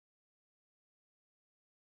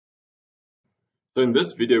So in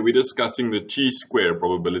this video, we're discussing the chi-square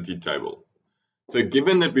probability table. So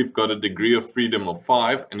given that we've got a degree of freedom of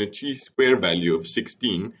 5 and a chi-square value of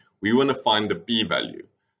 16, we want to find the p-value.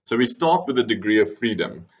 So we start with the degree of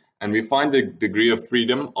freedom, and we find the degree of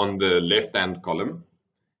freedom on the left-hand column,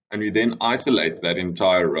 and we then isolate that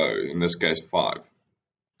entire row, in this case 5.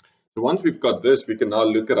 So once we've got this, we can now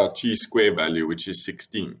look at our chi-square value, which is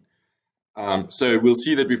 16. So we'll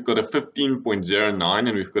see that we've got a 15.09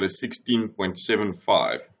 and we've got a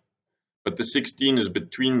 16.75, but the 16 is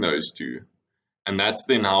between those two, and that's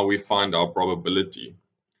then how we find our probability.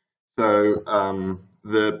 So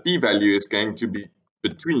the p-value is going to be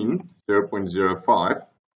between 0.05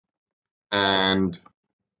 and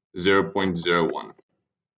 0.01.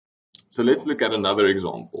 So let's look at another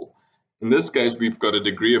example. In this case, we've got a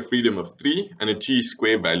degree of freedom of 3 and a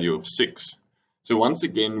chi-square value of 6. So once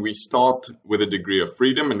again, we start with a degree of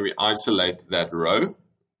freedom and we isolate that row,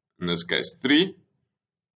 in this case 3.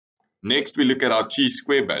 Next, we look at our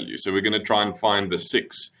chi-square value. So we're going to try and find the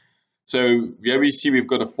 6. So here we see we've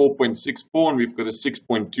got a 4.64 and we've got a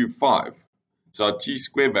 6.25. So our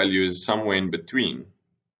chi-square value is somewhere in between.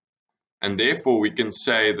 And therefore, we can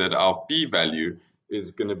say that our p-value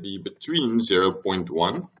is going to be between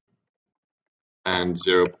 0.1 and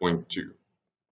 0.2.